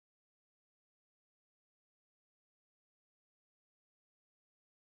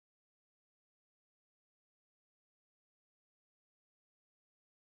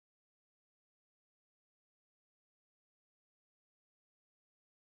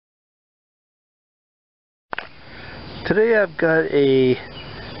Today I've got a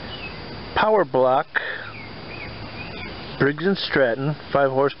power block Briggs and Stratton 5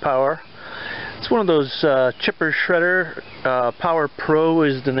 horsepower. It's one of those chipper shredder. Power Pro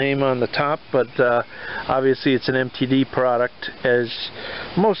is the name on the top, but obviously it's an MTD product, as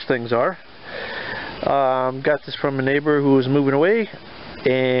most things are. Got this from a neighbor who was moving away,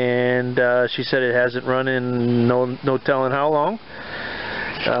 and she said it hasn't run in no telling how long,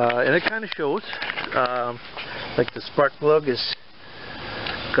 and it kind of shows. Like the spark plug has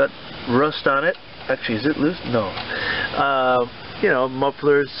got rust on it. Actually, is it loose? No. You know,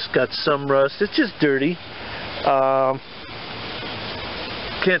 muffler's got some rust. It's just dirty.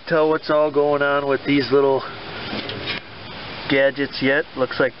 Can't tell what's all going on with these little gadgets yet.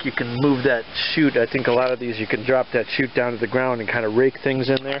 Looks like you can move that chute. I think a lot of these you can drop that chute down to the ground and kind of rake things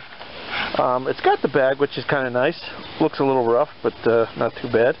in there. It's got the bag, which is kind of nice. Looks a little rough, but not too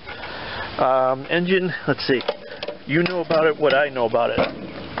bad. Engine, let's see. You know about it what I know about it.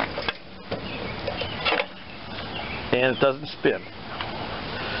 And it doesn't spin.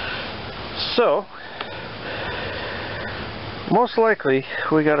 So, most likely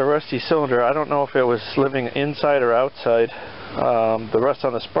we got a rusty cylinder. I don't know if it was living inside or outside. The rust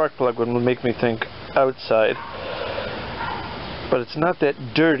on the spark plug would make me think outside. But it's not that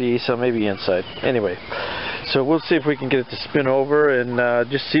dirty, so maybe inside. Anyway, so we'll see if we can get it to spin over and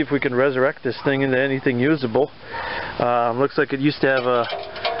just see if we can resurrect this thing into anything usable. Looks like it used to have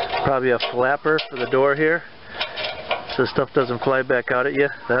probably a flapper for the door here, so stuff doesn't fly back out at you.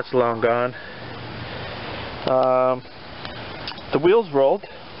 That's long gone. The wheels rolled.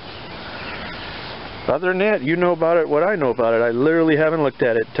 Other than that, you know about it what I know about it. I literally haven't looked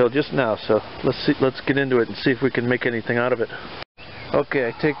at it till just now, so let's get into it and see if we can make anything out of it. Okay,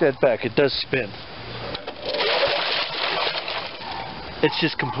 I take that back. It does spin. It's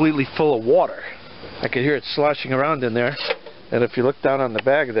just completely full of water. I can hear it sloshing around in there, and if you look down on the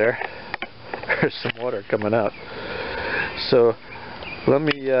bag there, there's some water coming out. So let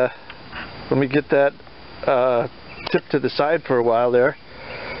me get that tipped to the side for a while there.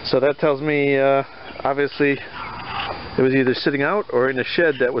 So that tells me obviously it was either sitting out or in a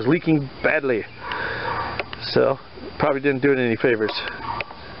shed that was leaking badly. So probably didn't do it any favors.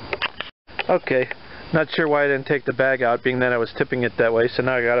 Okay, not sure why I didn't take the bag out, being that I was tipping it that way. So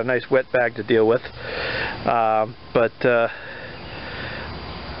now I got a nice wet bag to deal with.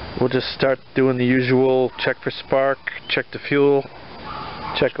 We'll just start doing the usual: check for spark, check the fuel,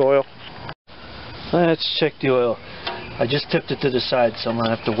 check oil. Let's check the oil. I just tipped it to the side, so I'm going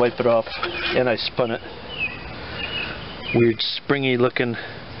to have to wipe it off, and I spun it. Weird springy looking.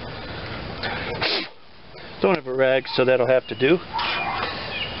 Don't have a rag, so that'll have to do.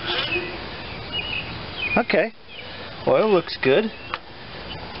 Okay, oil looks good.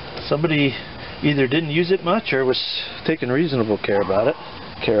 Somebody either didn't use it much or was taking reasonable care of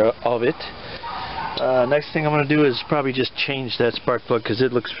it. Next thing I'm going to do is probably just change that spark plug because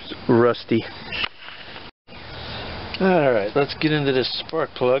it looks rusty. Alright, let's get into this spark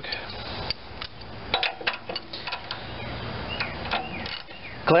plug.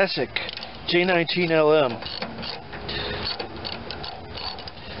 Classic J19LM.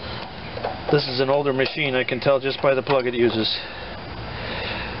 This is an older machine, I can tell just by the plug it uses.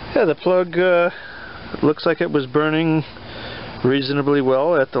 Yeah, the plug looks like it was burning reasonably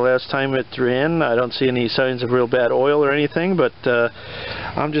well at the last time it ran. I don't see any signs of real bad oil or anything, but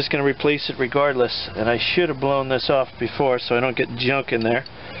I'm just going to replace it regardless. And I should have blown this off before so I don't get junk in there.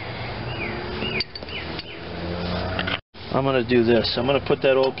 I'm going to do this. I'm going to put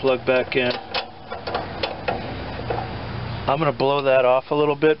that old plug back in. I'm going to blow that off a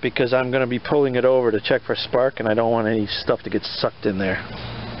little bit because I'm going to be pulling it over to check for spark, and I don't want any stuff to get sucked in there.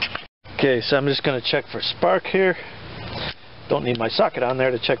 Okay, so I'm just going to check for spark here. Don't need my socket on there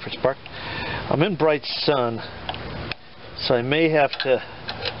to check for spark. I'm in bright sun, so I may have to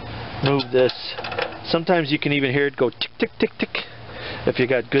move this. Sometimes you can even hear it go tick, tick, tick, tick if you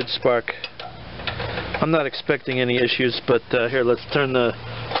got good spark. I'm not expecting any issues, but here, let's turn the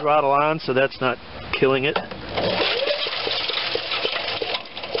throttle on so that's not killing it.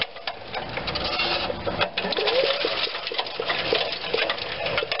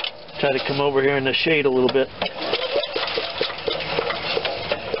 Try to come over here in the shade a little bit.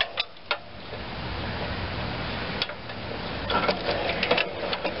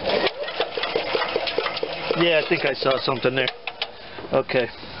 Yeah, I think I saw something there. Okay.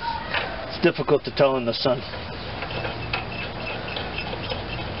 It's difficult to tell in the sun.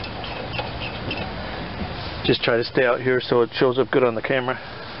 Just try to stay out here so it shows up good on the camera.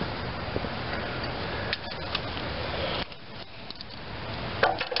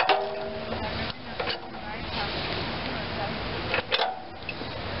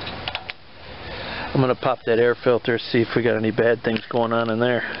 I'm going to pop that air filter, see if we got any bad things going on in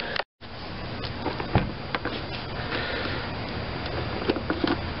there.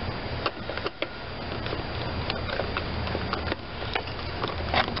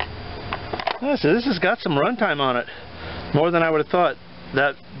 Oh, so this has got some runtime on it. More than I would have thought.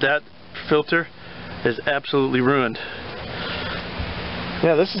 That filter is absolutely ruined.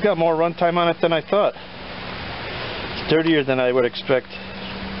 Yeah, this has got more runtime on it than I thought. It's dirtier than I would expect.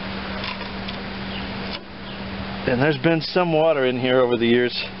 And there's been some water in here over the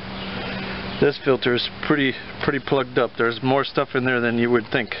years. This filter is pretty plugged up. There's more stuff in there than you would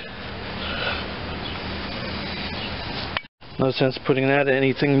think. No sense putting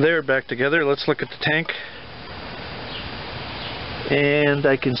anything there back together. Let's look at the tank. And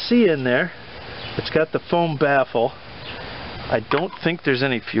I can see in there, it's got the foam baffle. I don't think there's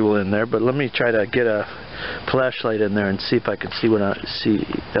any fuel in there, but let me try to get a flashlight in there and see if I can see what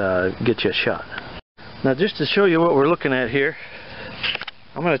get you a shot. Now, just to show you what we're looking at here,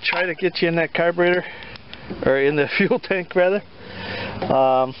 I'm going to try to get you in that carburetor, or in the fuel tank rather.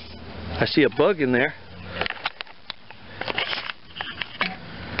 I see a bug in there.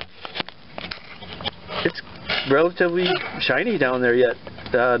 It's relatively shiny down there yet.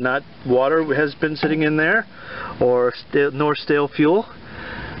 Not water has been sitting in there, or nor stale fuel.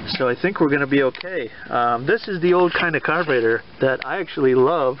 So I think we're going to be okay. This is the old kind of carburetor that I actually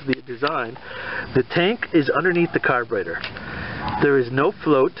love the design. The tank is underneath the carburetor. There is no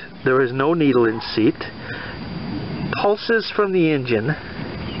float. There is no needle in seat. Pulses from the engine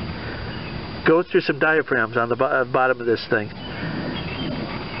go through some diaphragms on the bottom of this thing.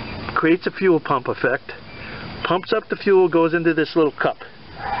 Creates a fuel pump effect. Pumps up the fuel, goes into this little cup.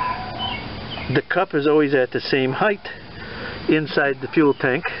 The cup is always at the same height inside the fuel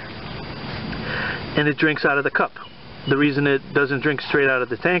tank, and it drinks out of the cup. The reason it doesn't drink straight out of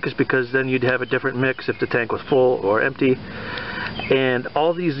the tank is because then you'd have a different mix if the tank was full or empty. And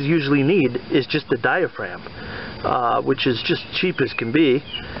all these usually need is just the diaphragm, which is just cheap as can be,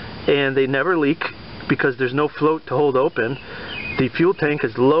 and they never leak because there's no float to hold open. The fuel tank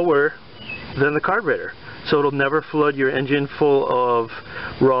is lower than the carburetor, so it'll never flood your engine full of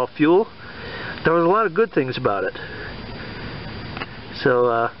raw fuel. There was a lot of good things about it.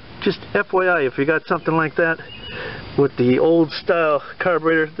 So just FYI, if you got something like that with the old style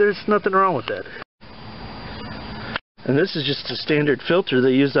carburetor, there's nothing wrong with that. And this is just a standard filter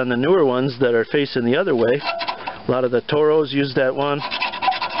they used on the newer ones that are facing the other way. A lot of the Toros use that one.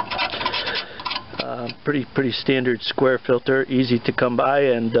 Pretty standard square filter, easy to come by,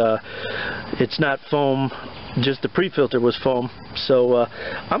 and it's not foam. Just the pre-filter was foam. So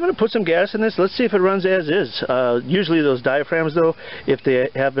I'm going to put some gas in this. Let's see if it runs as is. Usually those diaphragms, though, if they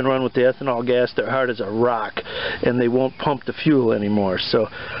have been run with the ethanol gas, they're hard as a rock, and they won't pump the fuel anymore. So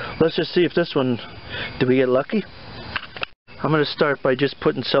let's just see if this one, did we get lucky? I'm going to start by just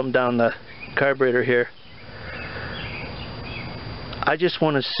putting some down the carburetor here. I just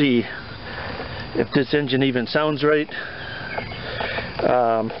want to see if this engine even sounds right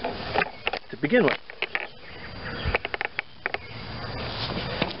to begin with.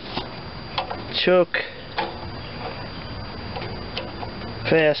 Choke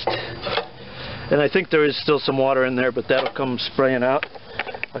fast, and I think there is still some water in there, but that'll come spraying out.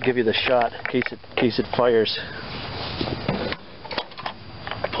 I'll give you the shot in case it fires.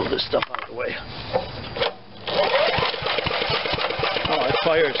 Pull this stuff out of the way. Oh, it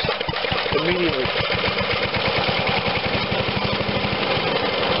fires immediately.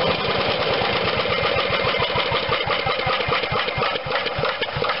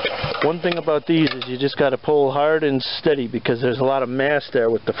 One thing about these is you just got to pull hard and steady, because there's a lot of mass there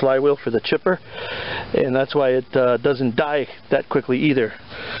with the flywheel for the chipper, and that's why it doesn't die that quickly either.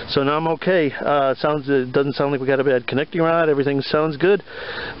 So now I'm okay. It doesn't sound like we got a bad connecting rod. Everything sounds good.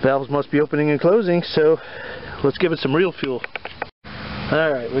 Valves must be opening and closing, so let's give it some real fuel.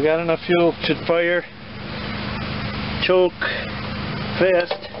 Alright, we got enough fuel. Should fire. Choke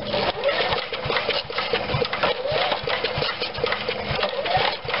fast.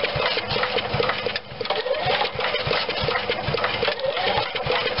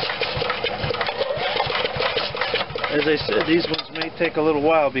 As I said, these ones may take a little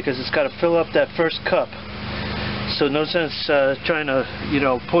while because it's got to fill up that first cup. So no sense trying to,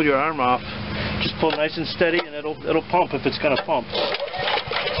 pull your arm off. Just pull nice and steady, and it'll pump if it's going to pump.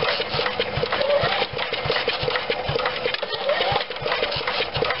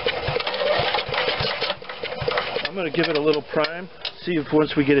 I'm going to give it a little prime. See if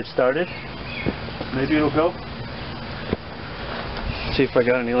once we get it started, maybe it'll go. See if I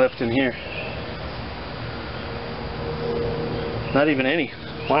got any left in here. Not even any.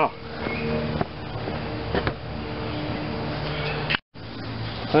 Wow.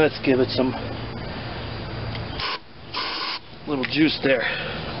 Let's give it some little juice there.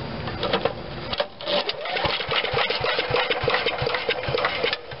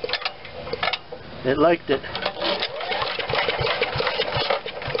 It liked it.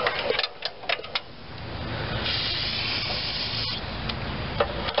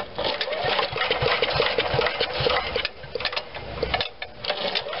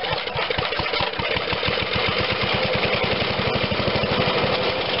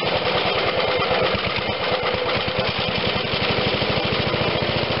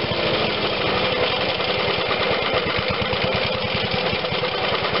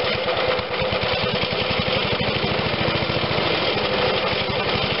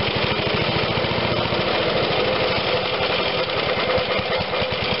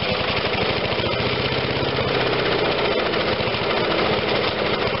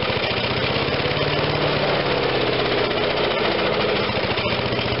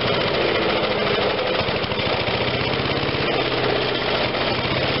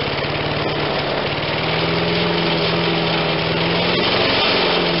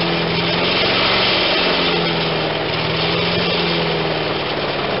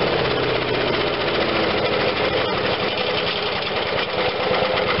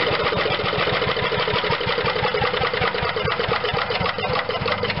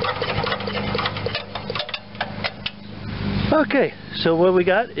 Okay, so what we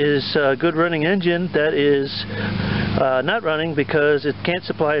got is a good running engine that is not running because it can't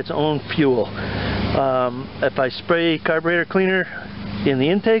supply its own fuel. If I spray carburetor cleaner in the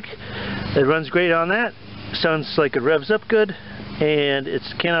intake, it runs great on that. Sounds like it revs up good, and it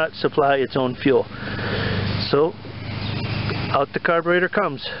cannot supply its own fuel. So out the carburetor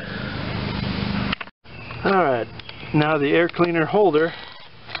comes. Alright, now the air cleaner holder.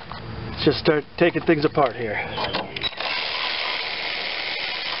 Let's just start taking things apart here.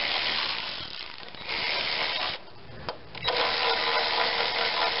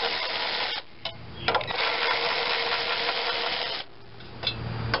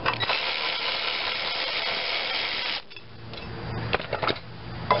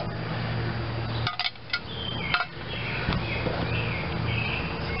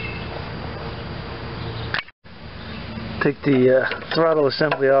 Take the throttle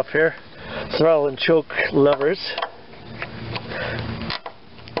assembly off here, throttle and choke levers.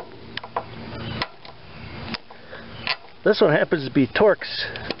 This one happens to be Torx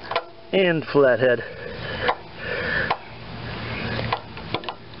and flathead.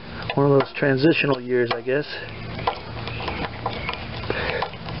 One of those transitional years, I guess.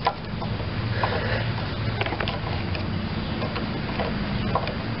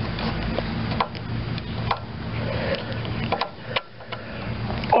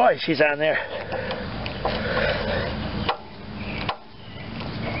 Boy, she's on there.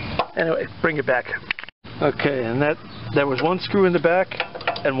 Anyway, bring it back. Okay, and there was one screw in the back,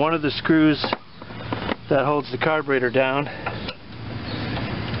 and one of the screws that holds the carburetor down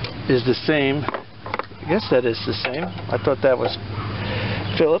is the same. I guess that is the same. I thought that was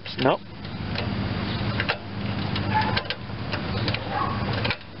Phillips. Nope.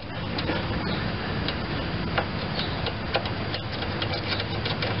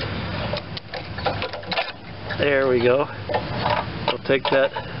 There we go. We'll take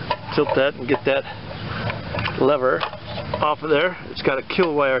that, tilt that, and get that lever off of there. It's got a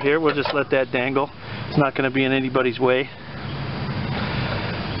kill wire here. We'll just let that dangle. It's not going to be in anybody's way.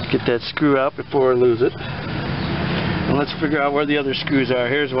 Get that screw out before I lose it. And let's figure out where the other screws are.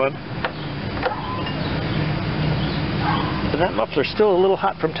 Here's one. But that muffler's still a little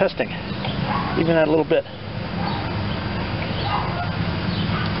hot from testing. Even that little bit.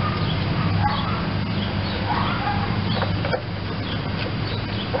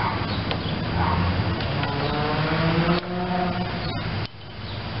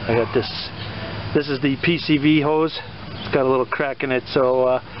 I got this is the PCV hose. It's got a little crack in it,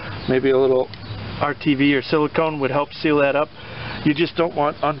 so maybe a little RTV or silicone would help seal that up. You just don't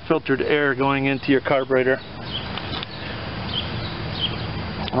want unfiltered air going into your carburetor.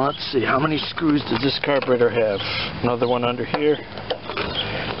 Let's see, how many screws does this carburetor have? Another one under here.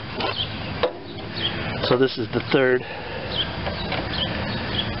 So this is the third.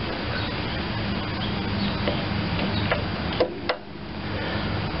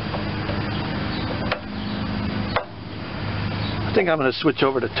 I think I'm going to switch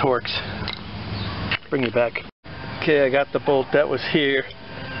over to Torx. Bring you back. Okay, I got the bolt that was here.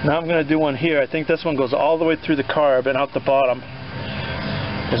 Now I'm going to do one here. I think this one goes all the way through the carb and out the bottom,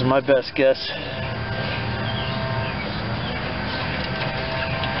 is my best guess.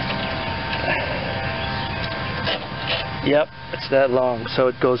 Yep, it's that long, so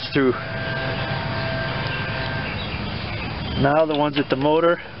it goes through. Now the ones at the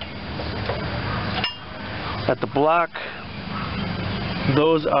motor, at the block,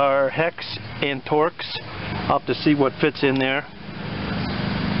 those are hex and Torx. I'll have to see what fits in there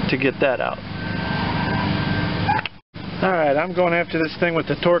to get that out. Alright, I'm going after this thing with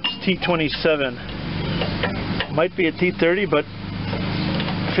the Torx T27. Might be a T30, but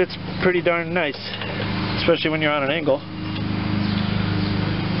fits pretty darn nice, especially when you're on an angle.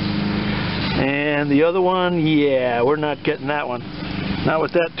 And the other one, yeah, we're not getting that one. Not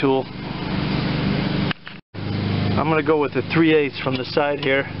with that tool. I'm going to go with the 3/8 from the side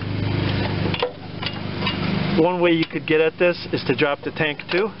here. One way you could get at this is to drop the tank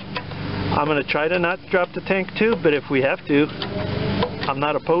too. I'm going to try to not drop the tank too, but if we have to, I'm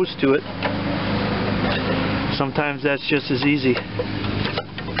not opposed to it. Sometimes that's just as easy.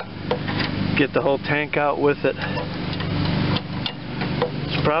 Get the whole tank out with it.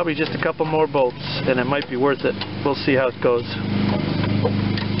 It's probably just a couple more bolts and it might be worth it. We'll see how it goes.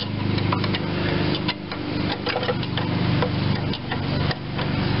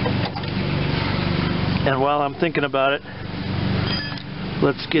 And while I'm thinking about it,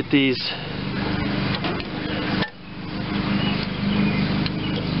 let's get these,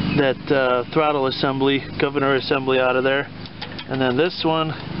 that throttle assembly, governor assembly out of there. And then this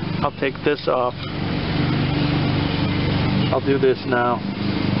one, I'll take this off. I'll do this now.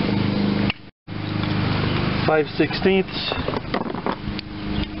 5/16.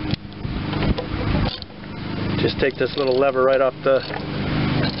 Just take this little lever right off the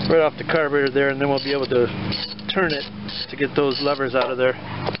carburetor there, and then we'll be able to turn it to get those levers out of there,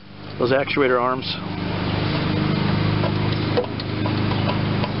 those actuator arms.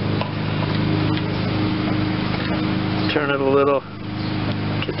 Turn it a little,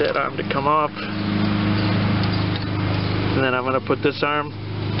 get that arm to come off, and then I'm going to put this arm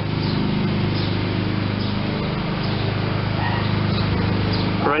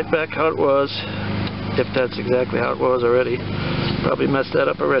right back how it was, if that's exactly how it was already. Probably messed that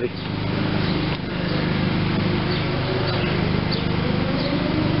up already.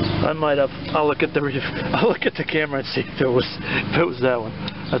 I might have. I'll look at the camera and see if it was that one.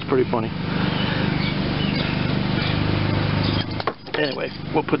 That's pretty funny. Anyway,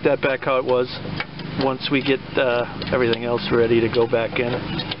 we'll put that back how it was once we get everything else ready to go back in.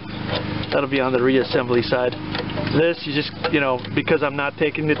 That'll be on the reassembly side. This, you just, because I'm not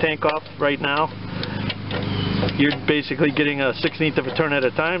taking the tank off right now, you're basically getting a 1/16 of a turn at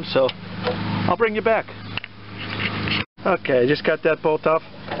a time, so I'll bring you back. Okay, I just got that bolt off.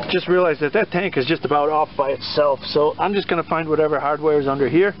 Just realized that tank is just about off by itself, so I'm just going to find whatever hardware is under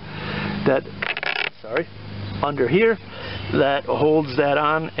here that holds that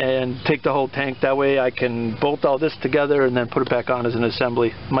on and take the whole tank. That way I can bolt all this together and then put it back on as an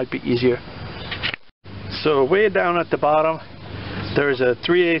assembly. Might be easier. So way down at the bottom there's a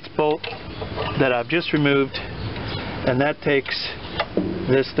 3/8 bolt that I've just removed, and that takes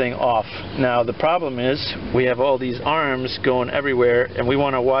this thing off. Now the problem is we have all these arms going everywhere, and we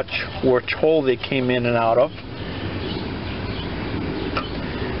want to watch which hole they came in and out of.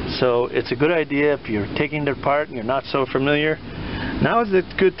 So it's a good idea if you're taking it apart and you're not so familiar. Now is a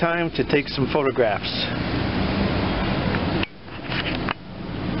good time to take some photographs.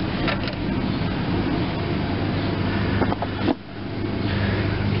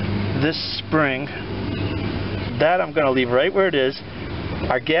 This spring, that I'm going to leave right where it is.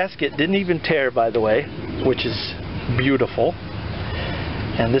 Our gasket didn't even tear, by the way, which is beautiful.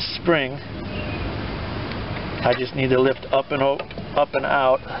 And this spring, I just need to lift up and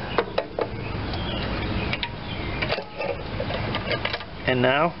out. And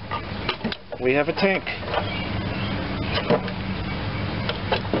now we have a tank.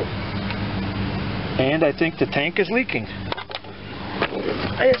 And I think the tank is leaking.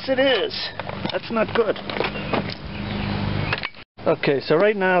 Yes, it is. That's not good. Okay, so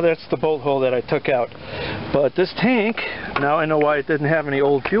right now that's the bolt hole that I took out. But this tank, now I know why it didn't have any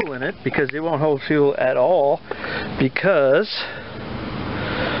old fuel in it, because it won't hold fuel at all, because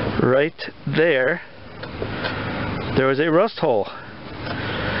right there was a rust hole.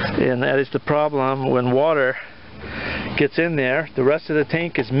 And that is the problem when water gets in there. The rest of the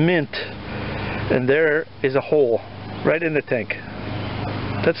tank is mint, and there is a hole right in the tank.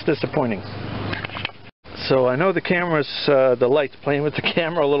 That's disappointing. So I know the camera's, the light's playing with the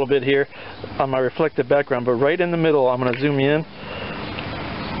camera a little bit here on my reflective background, but right in the middle I'm going to zoom in,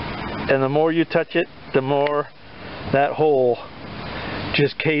 and the more you touch it, the more that hole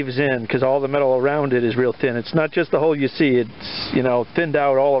just caves in, because all the metal around it is real thin. It's not just the hole you see, it's thinned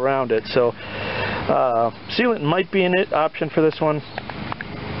out all around it. So Sealant might be an option for this one.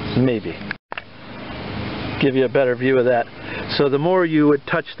 Maybe. Give you a better view of that. So the more you would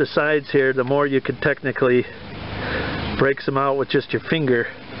touch the sides here, the more you could technically break some out with just your finger.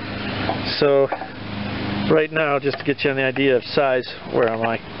 So right now, just to get you an idea of size, where am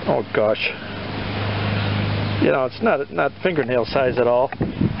I? Oh gosh. You know, it's not fingernail size at all.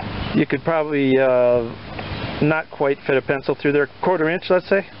 You could probably not quite fit a pencil through there. 1/4 inch, let's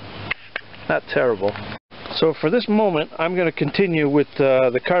say. Not terrible. So for this moment, I'm going to continue with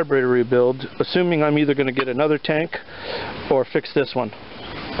the carburetor rebuild, assuming I'm either going to get another tank or fix this one.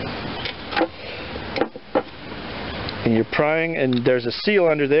 And you're prying, and there's a seal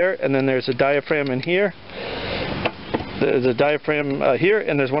under there, and then there's a diaphragm in here. There's a diaphragm here,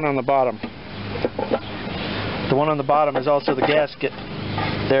 and there's one on the bottom. The one on the bottom is also the gasket.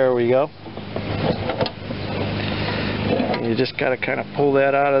 There we go. And you just got to kind of pull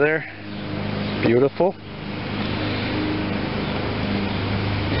that out of there. Beautiful.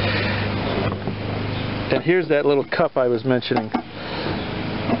 And here's that little cup I was mentioning.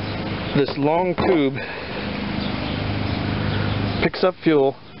 This long tube picks up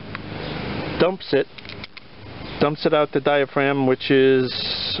fuel, dumps it out the diaphragm, which is,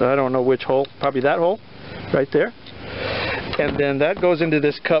 I don't know which hole, probably that hole right there. And then that goes into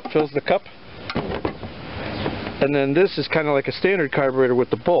this cup, fills the cup. And then this is kind of like a standard carburetor with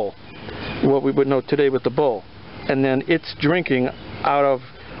the bowl, what we would know today with the bowl. And then it's drinking out of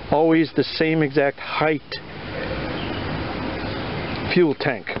always the same exact height fuel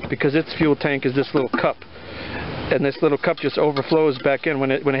tank, because its fuel tank is this little cup, and this little cup just overflows back in.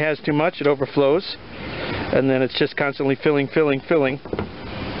 When it has too much, it overflows, and then it's just constantly filling.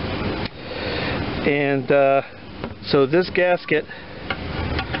 And so this gasket,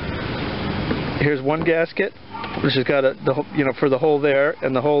 here's one gasket, which has got for the hole there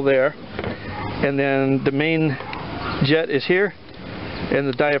and the hole there, and then the main jet is here, and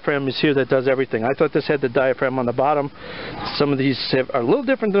the diaphragm is here that does everything. I thought this had the diaphragm on the bottom. Some of these are a little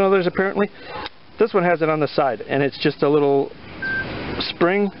different than others apparently. This one has it on the side, and it's just a little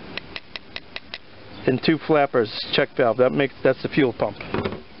spring and 2 flappers, check valve. That's the fuel pump.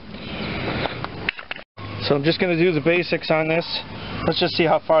 So I'm just going to do the basics on this. Let's just see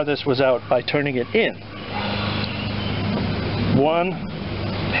how far this was out by turning it in.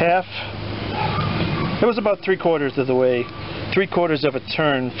 1/2. It was about 3/4 of the way. 3/4 of a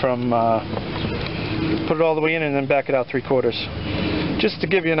turn from put it all the way in and then back it out 3/4. Just to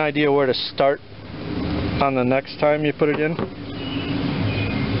give you an idea where to start on the next time you put it in.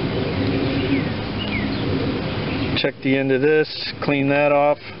 Check the end of this, clean that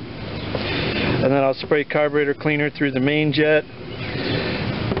off, and then I'll spray carburetor cleaner through the main jet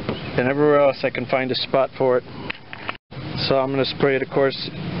and everywhere else I can find a spot for it. So I'm going to spray it, of course,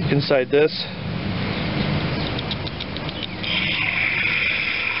 inside this.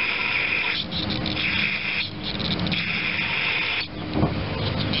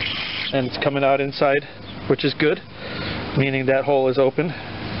 And it's coming out inside, which is good, meaning that hole is open.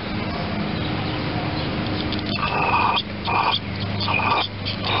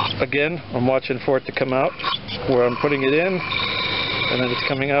 Again, I'm watching for it to come out where I'm putting it in, and then it's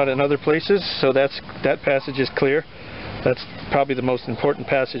coming out in other places, so that passage is clear. That's probably the most important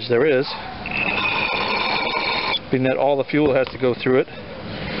passage there is, being that all the fuel has to go through it.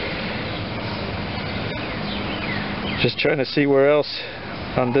 Just trying to see where else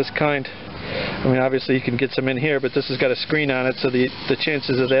on this kind. I mean, obviously you can get some in here, but this has got a screen on it, so the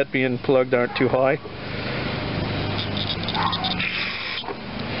chances of that being plugged aren't too high.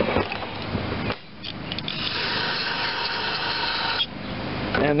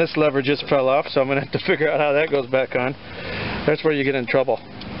 And this lever just fell off, so I'm going to have to figure out how that goes back on. That's where you get in trouble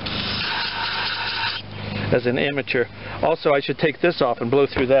as an amateur. Also, I should take this off and blow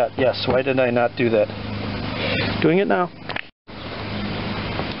through that. Yes, why did I not do that? Doing it now.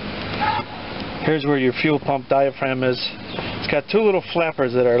 Here's where your fuel pump diaphragm is. It's got 2 little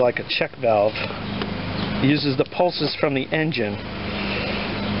flappers that are like a check valve. It uses the pulses from the engine.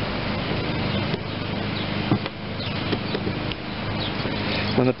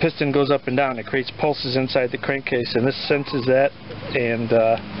 When the piston goes up and down, it creates pulses inside the crankcase, and this senses that and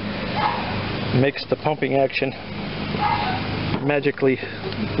makes the pumping action. Magically,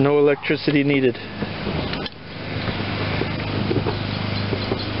 no electricity needed.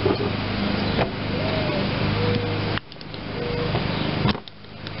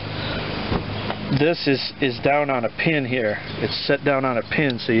 This is down on a pin here. It's set down on a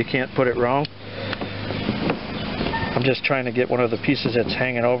pin, so you can't put it wrong. I'm just trying to get one of the pieces that's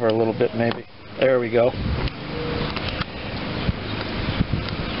hanging over a little bit, maybe. There we go.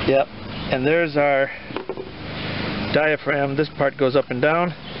 Yep, And there's our diaphragm. This part goes up and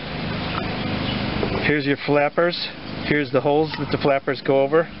down. Here's your flappers. Here's the holes that the flappers go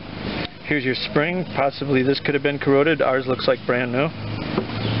over. Here's your spring. Possibly this could have been corroded. Ours looks like brand new.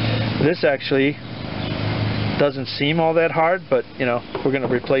 This actually doesn't seem all that hard, but you know, we're going to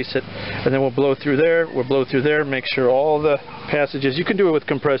replace it. And then we'll blow through there. We'll blow through there. Make sure all the passages. You can do it with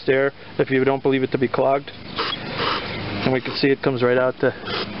compressed air if you don't believe it to be clogged. And we can see it comes right out the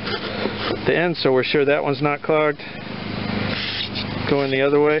end, so we're sure that one's not clogged. Going the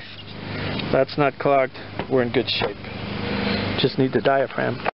other way. That's not clogged. We're in good shape. Just need the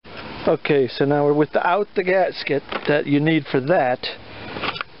diaphragm. Okay, so now we're without the gasket that you need for that.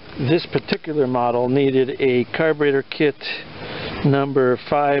 This particular model needed a carburetor kit number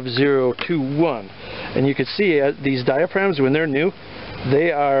 5021. And you can see these diaphragms, when they're new,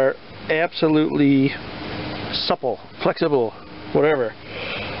 they are absolutely supple, flexible, whatever.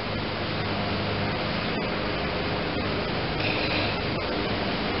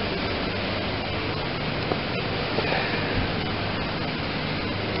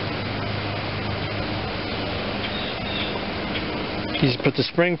 You put the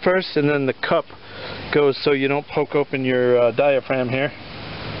spring first, and then the cup goes so you don't poke open your diaphragm here.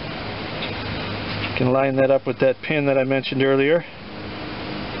 You can line that up with that pin that I mentioned earlier.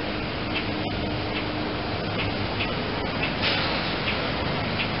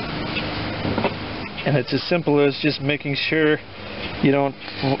 And it's as simple as just making sure you don't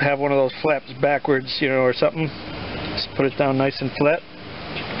have one of those flaps backwards, you know, or something. Just put it down nice and flat.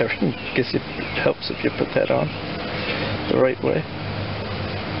 I guess it helps if you put that on the right way.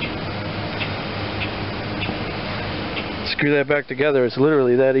 Screw that back together. It's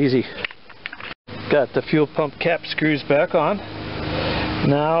literally that easy. Got the fuel pump cap screws back on.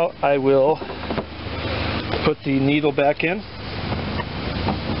 Now I will put the needle back in.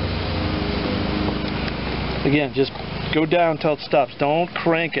 Again, just go down until it stops. Don't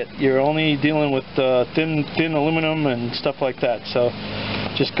crank it. You're only dealing with thin aluminum and stuff like that. So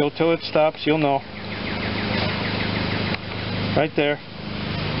just go till it stops. You'll know. Right there.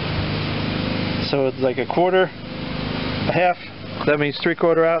 So it's like a quarter, a half. That means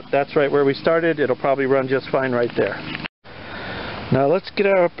 3/4 out. That's right where we started. It'll probably run just fine right there. Now let's get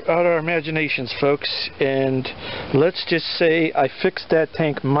out our imaginations, folks, and let's just say I fixed that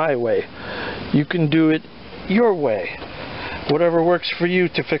tank my way. You can do it your way. Whatever works for you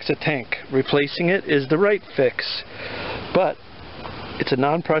to fix a tank. Replacing it is the right fix. But it's a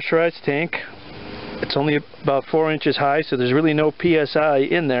non-pressurized tank. It's only about 4 inches high, so there's really no PSI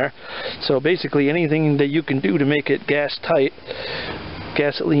in there. So basically anything that you can do to make it gas tight,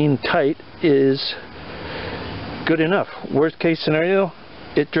 gasoline tight, is good enough. Worst case scenario,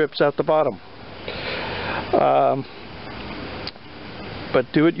 it drips out the bottom. But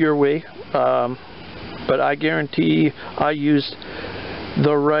do it your way. But I guarantee I used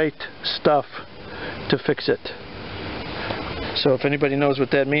the right stuff to fix it. So if anybody knows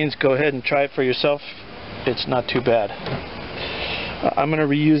what that means, go ahead and try it for yourself. It's not too bad. I'm going to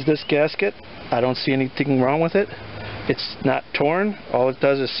reuse this gasket. I don't see anything wrong with it. It's not torn. All it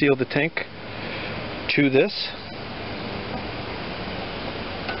does is seal the tank. Chew this.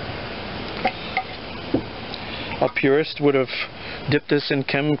 A purist would have dipped this in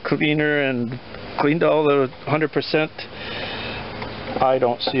chem cleaner and cleaned all the 100%. I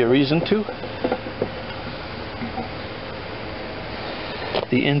don't see a reason to.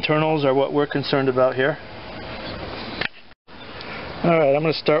 The internals are what we're concerned about here. Alright, I'm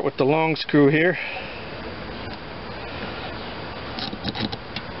going to start with the long screw here.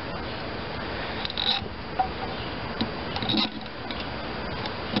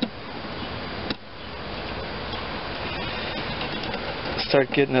 Start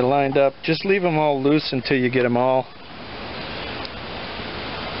getting it lined up. Just leave them all loose until you get them all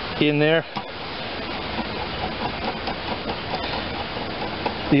in there.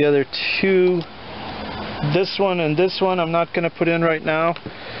 The other two, this one and this one, I'm not going to put in right now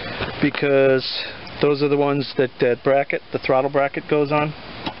because those are the ones that bracket, the throttle bracket goes on.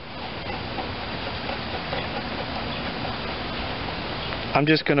 I'm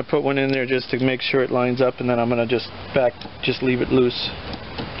just going to put one in there just to make sure it lines up, and then I'm going to just leave it loose.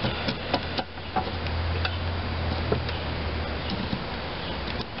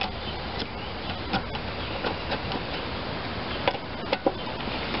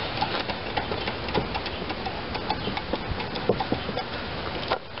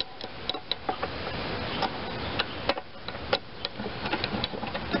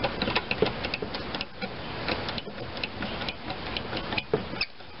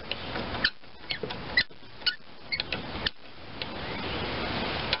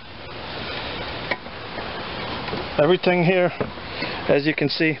 Everything here, as you can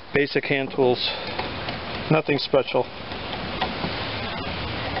see, basic hand tools, nothing special.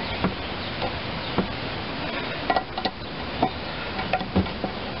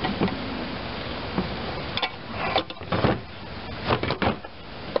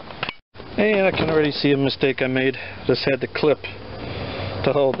 And I can already see a mistake I made. Just had the clip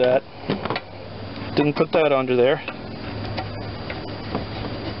to hold that. Didn't put that under there.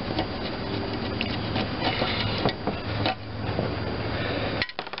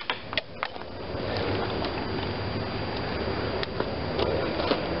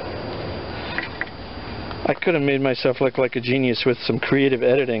 I could have made myself look like a genius with some creative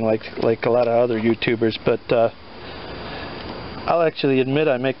editing like a lot of other YouTubers, but I'll actually admit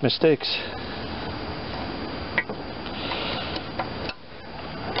I make mistakes.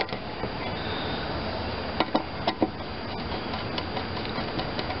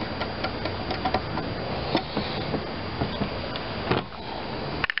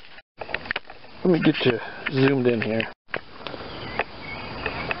 Let me get you zoomed in here.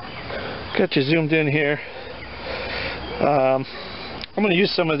 Got you zoomed in here. I'm going to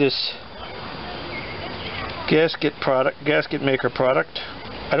use some of this gasket maker product.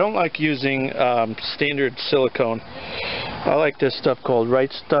 I don't like using standard silicone. I like this stuff called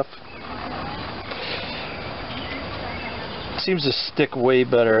Right Stuff. It seems to stick way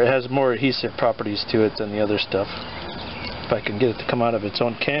better. It has more adhesive properties to it than the other stuff. If I can get it to come out of its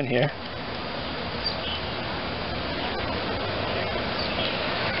own can here.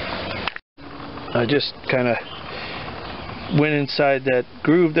 I just kind of went inside that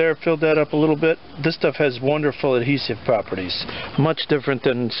groove there, filled that up a little bit. This stuff has wonderful adhesive properties, much different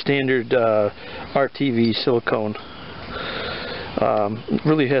than standard RTV silicone.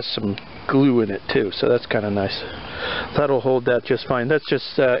 Really has some glue in it too, so that's kind of nice. That'll hold that just fine. That's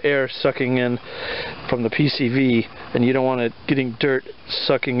just air sucking in from the PCV, and you don't want it getting dirt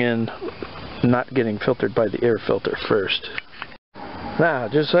sucking in, not getting filtered by the air filter first. Now,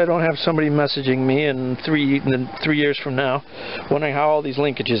 just so I don't have somebody messaging me in 3 years from now, wondering how all these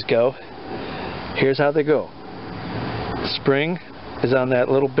linkages go, here's how they go. The spring is on that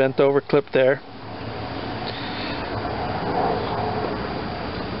little bent over clip there.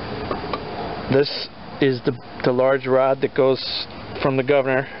 This is the large rod that goes from the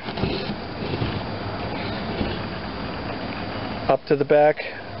governor up to the back.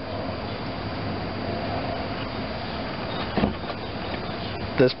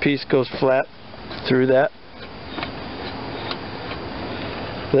 This piece goes flat through that.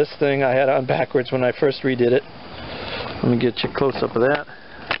 This thing I had on backwards when I first redid it. Let me get you a close up of that.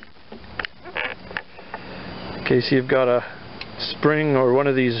 In case you've got a spring or one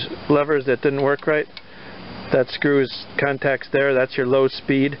of these levers that didn't work right. That screw is contacts there. That's your low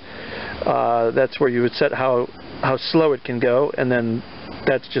speed. That's where you would set how slow it can go, and then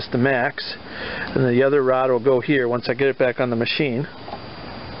that's just the max. And the other rod will go here once I get it back on the machine.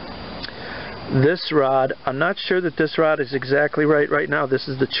 This rod, I'm not sure that this rod is exactly right now. This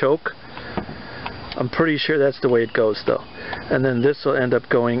is the choke. I'm pretty sure that's the way it goes though. And then this will end up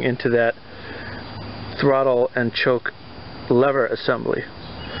going into that throttle and choke lever assembly.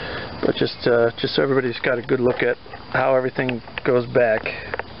 But just so everybody's got a good look at how everything goes back,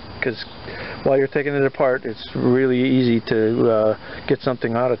 because while you're taking it apart, it's really easy to get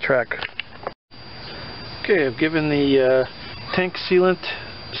something out of track. Okay, I've given the tank sealant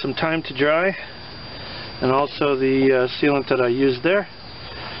some time to dry, and also the sealant that I used there.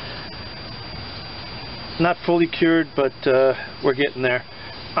 Not fully cured, but we're getting there.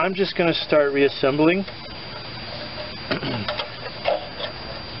 I'm just going to start reassembling.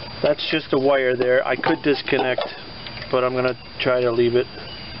 That's just a wire there. I could disconnect, but I'm going to try to leave it.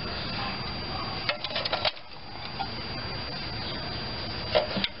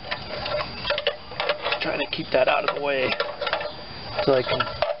 Trying to keep that out of the way so I can.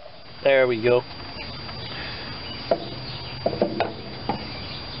 There we go.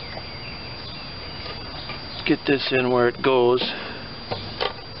 Get this in where it goes.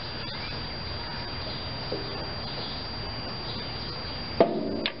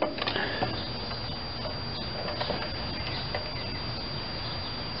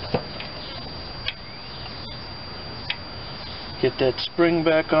 Get that spring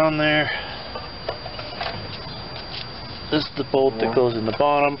back on there. This is the bolt that goes in the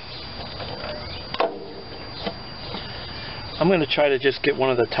bottom. I'm going to try to just get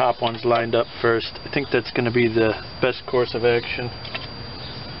one of the top ones lined up first. I think that's going to be the best course of action.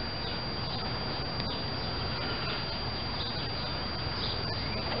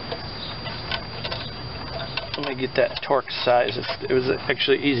 Let me get that torque size. It was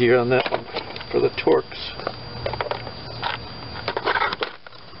actually easier on that one for the torques.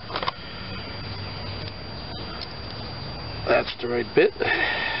 the right bit.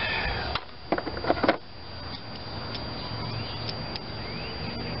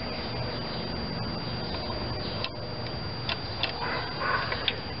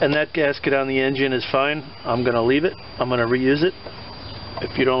 And that gasket on the engine is fine. I'm going to leave it. I'm going to reuse it.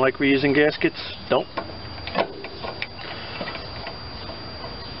 If you don't like reusing gaskets, don't.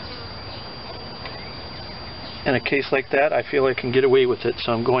 In a case like that, I feel I can get away with it,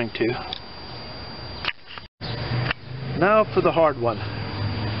 so I'm going to. Now for the hard one.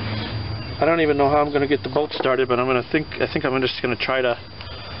 I don't even know how I'm going to get the bolt started, but I think I'm just going to try to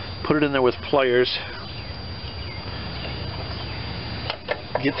put it in there with pliers.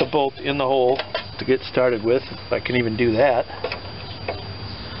 Get the bolt in the hole to get started with, if I can even do that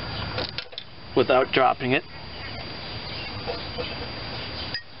without dropping it.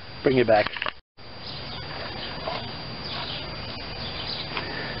 Bring it back.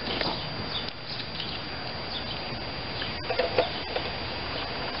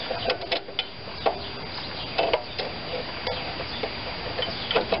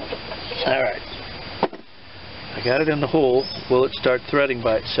 Alright. I got it in the hole. Will it start threading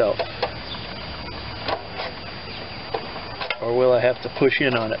by itself? Or will I have to push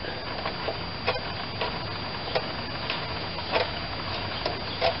in on it?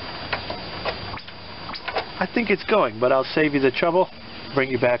 I think it's going, but I'll save you the trouble. Bring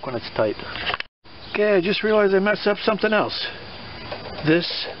you back when it's tight. Okay, I just realized I messed up something else.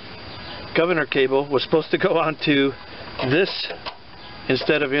 This governor cable was supposed to go onto this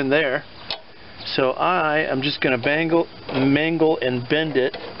instead of in there. So I am just going to mangle and bend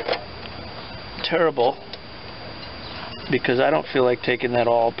it terrible, because I don't feel like taking that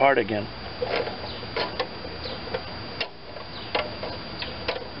all apart again.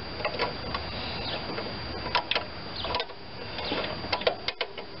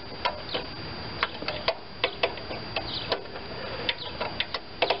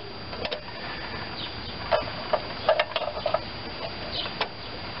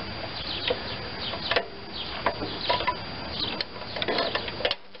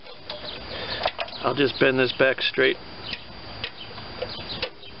 I'll just bend this back straight.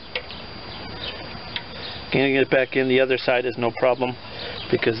 Getting it back in the other side is no problem,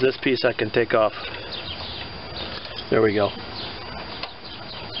 because this piece I can take off. There we go.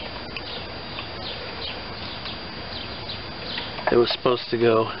 It was supposed to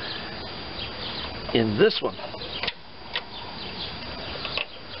go in this one.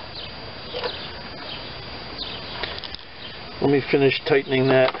 Let me finish tightening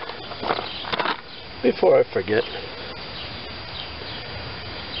that before I forget.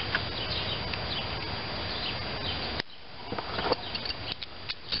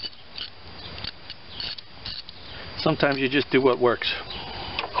 Sometimes you just do what works.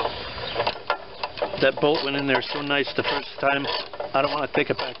 That bolt went in there so nice the first time, I don't want to take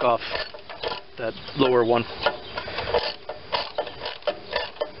it back off, that lower one.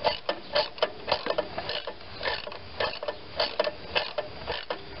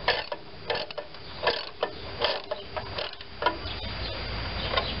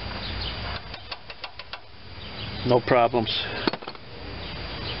 No problems.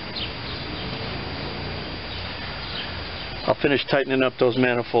 I'll finish tightening up those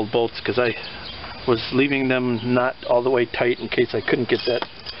manifold bolts, because I was leaving them not all the way tight in case I couldn't get that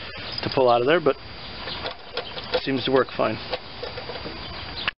to pull out of there, but it seems to work fine.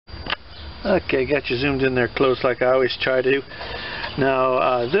 Okay, got you zoomed in there close like I always try to.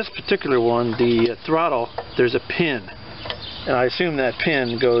 Now this particular one, the throttle, there's a pin, and I assume that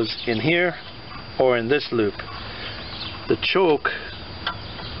pin goes in here or in this loop. The choke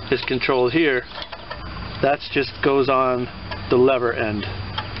is controlled here. That just goes on the lever end.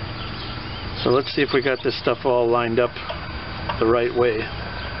 So let's see if we got this stuff all lined up the right way.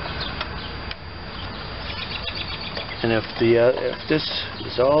 And if this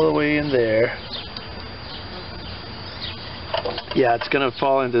is all the way in there, yeah, it's gonna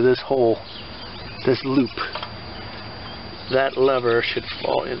fall into this hole, this loop. That lever should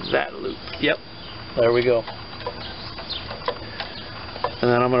fall in that loop. Yep, there we go. And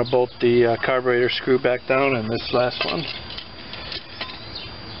then I'm going to bolt the carburetor screw back down in this last one.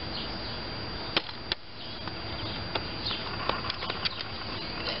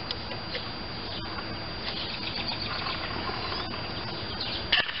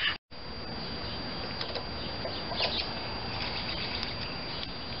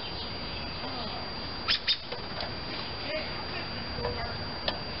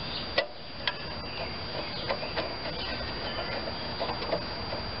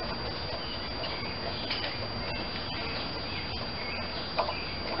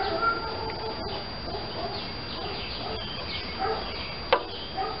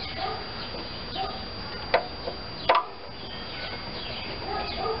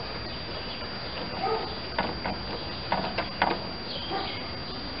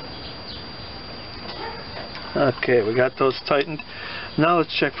 Okay, we got those tightened. Now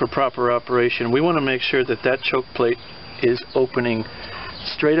let's check for proper operation. We want to make sure that that choke plate is opening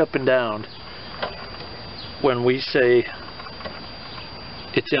straight up and down when we say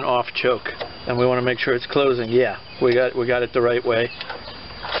it's in off choke, and we want to make sure it's closing. Yeah, we got it the right way.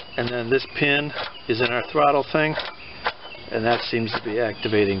 And then this pin is in our throttle thing, and that seems to be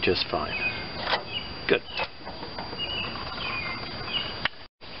activating just fine. Good.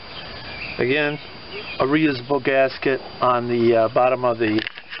 Again, a reusable gasket on the bottom of the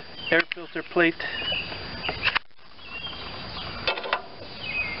air filter plate.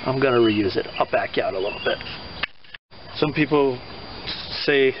 I'm going to reuse it. I'll back you out a little bit. Some people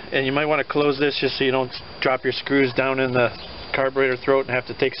say, and you might want to close this just so you don't drop your screws down in the carburetor throat and have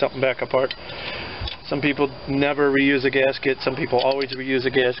to take something back apart. Some people never reuse a gasket. Some people always reuse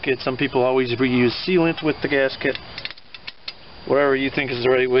a gasket. Some people always reuse sealant with the gasket. Whatever you think is the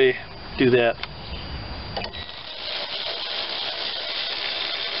right way, do that.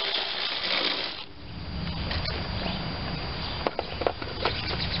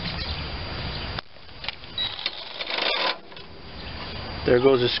 There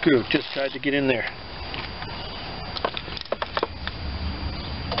goes a screw. Just tried to get in there.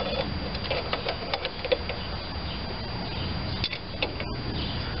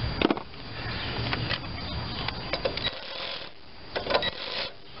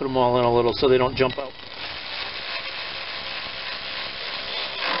 Put them all in a little so they don't jump out.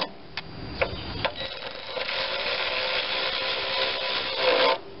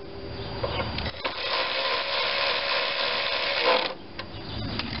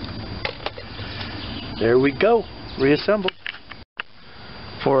 There we go, reassembled.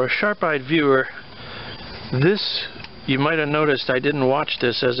 For a sharp-eyed viewer, this, you might have noticed I didn't watch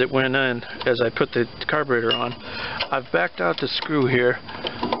this as it went in, as I put the carburetor on. I've backed out the screw here.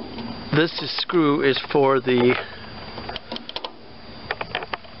 This screw is for the,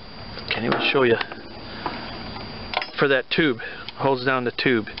 can't even show you, for that tube, holds down the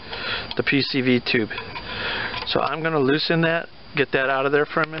tube, the PCV tube. So I'm going to loosen that, get that out of there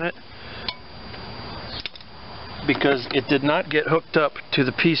for a minute, because it did not get hooked up to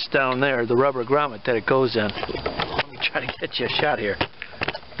the piece down there, the rubber grommet that it goes in. Let me try to get you a shot here.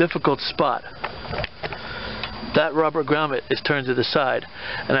 Difficult spot. That rubber grommet is turned to the side,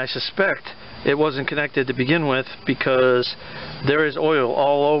 and I suspect it wasn't connected to begin with because there is oil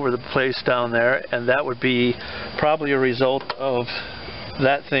all over the place down there, and that would be probably a result of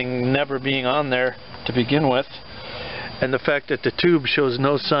that thing never being on there to begin with, and the fact that the tube shows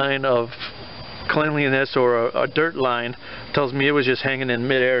no sign of cleanliness or a dirt line tells me it was just hanging in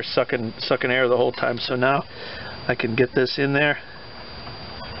midair, sucking air the whole time. So now I can get this in there,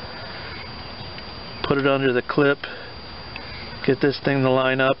 put it under the clip, get this thing to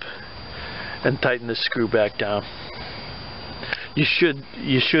line up, and tighten the screw back down. You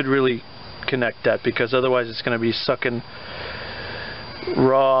should really connect that, because otherwise it's going to be sucking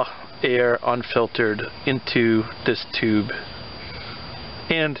raw air unfiltered into this tube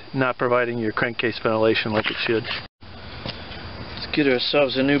and not providing your crankcase ventilation like it should. Let's get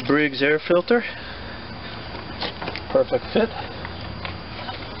ourselves a new Briggs air filter. Perfect fit.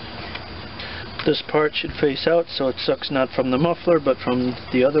 This part should face out so it sucks not from the muffler but from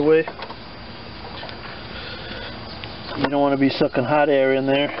the other way. You don't want to be sucking hot air in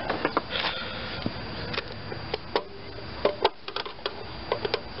there.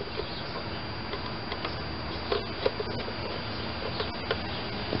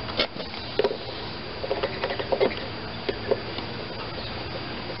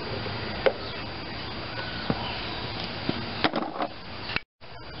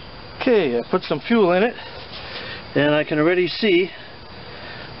 Okay, I put some fuel in it, and I can already see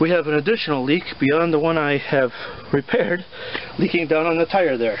we have an additional leak beyond the one I have repaired, leaking down on the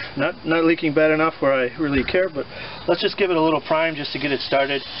tire there. Not leaking bad enough where I really care, but let's just give it a little prime just to get it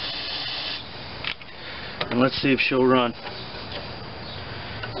started. And let's see if she'll run.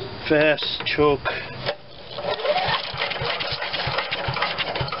 Fast choke.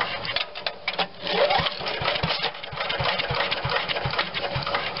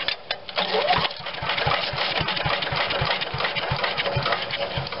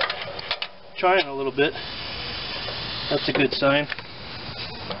 Trying a little bit. That's a good sign.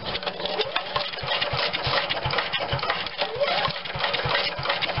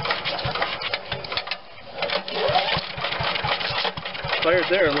 Fired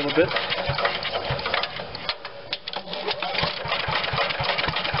there a little bit.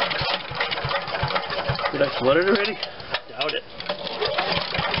 Did I flood it already? Doubt it.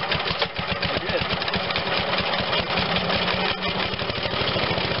 I did.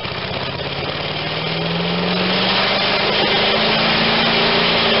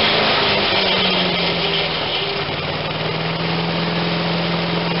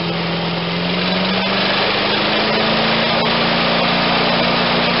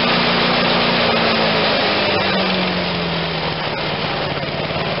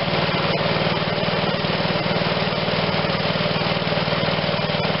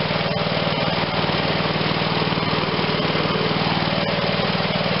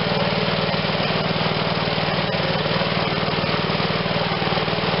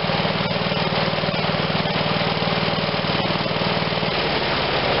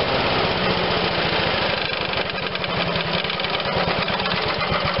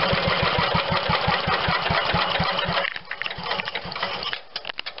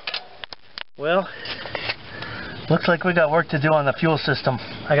 Well, looks like we got work to do on the fuel system.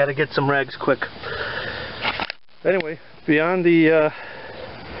 I got to get some rags quick. Anyway, beyond the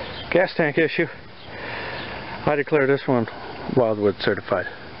gas tank issue, I declare this one Wildwood certified.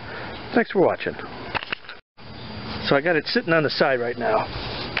 Thanks for watching. So I got it sitting on the side right now,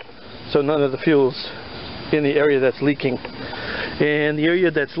 so none of the fuel's in the area that's leaking. And the area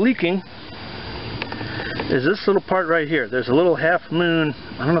that's leaking is this little part right here. There's a little half moon.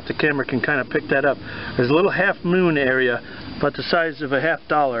 I don't know if the camera can kind of pick that up. There's a little half moon area about the size of a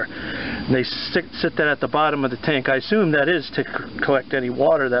 $50. And they sit that at the bottom of the tank. I assume that is to collect any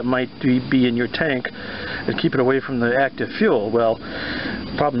water that might be in your tank and keep it away from the active fuel. Well,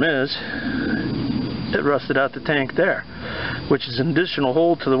 the problem is it rusted out the tank there, which is an additional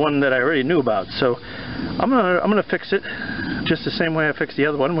hole to the one that I already knew about. So I'm gonna fix it just the same way I fixed the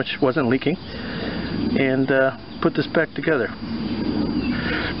other one, which wasn't leaking, and put this back together.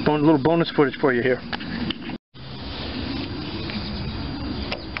 A little bonus footage for you here.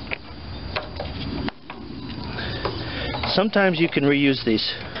 Sometimes you can reuse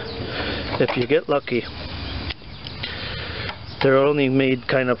these if you get lucky. They're only made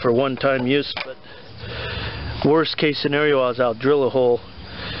kind of for one-time use, but worst case scenario is I'll drill a hole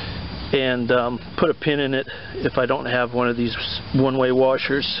and put a pin in it if I don't have one of these one-way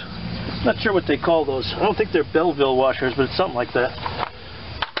washers. Not sure what they call those. I don't think they're Belleville washers, but it's something like that.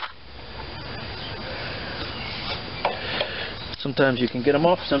 Sometimes you can get them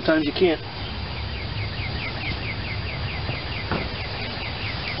off, sometimes you can't.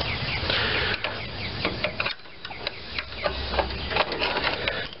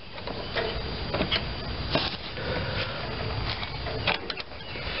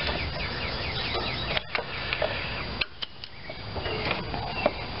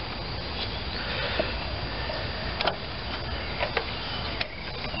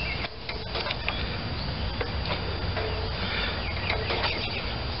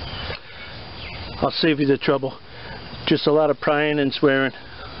 I'll save you the trouble. Just a lot of prying and swearing.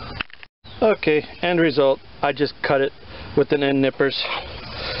 Okay, end result. I just cut it with an end nippers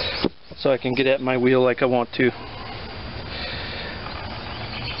so I can get at my wheel like I want to.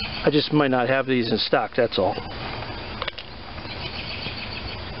 I just might not have these in stock, that's all.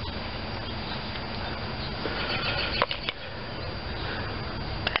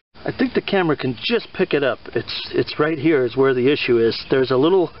 I think the camera can just pick it up. It's right here is where the issue is. There's a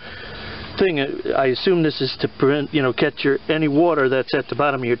little thing, I assume this is to prevent, catch any water that's at the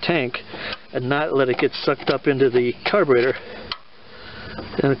bottom of your tank and not let it get sucked up into the carburetor.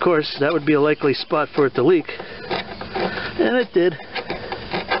 And of course, that would be a likely spot for it to leak. And it did.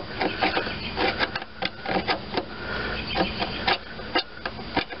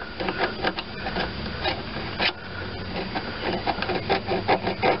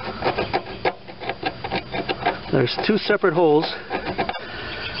 There's two separate holes.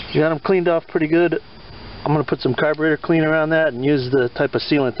 Got them cleaned off pretty good. I'm going to put some carburetor cleaner on that and use the type of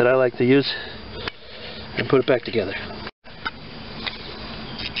sealant that I like to use and put it back together.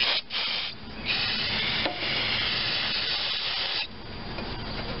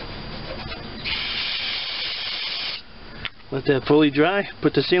 Let that fully dry,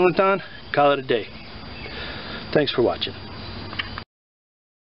 put the sealant on, call it a day. Thanks for watching.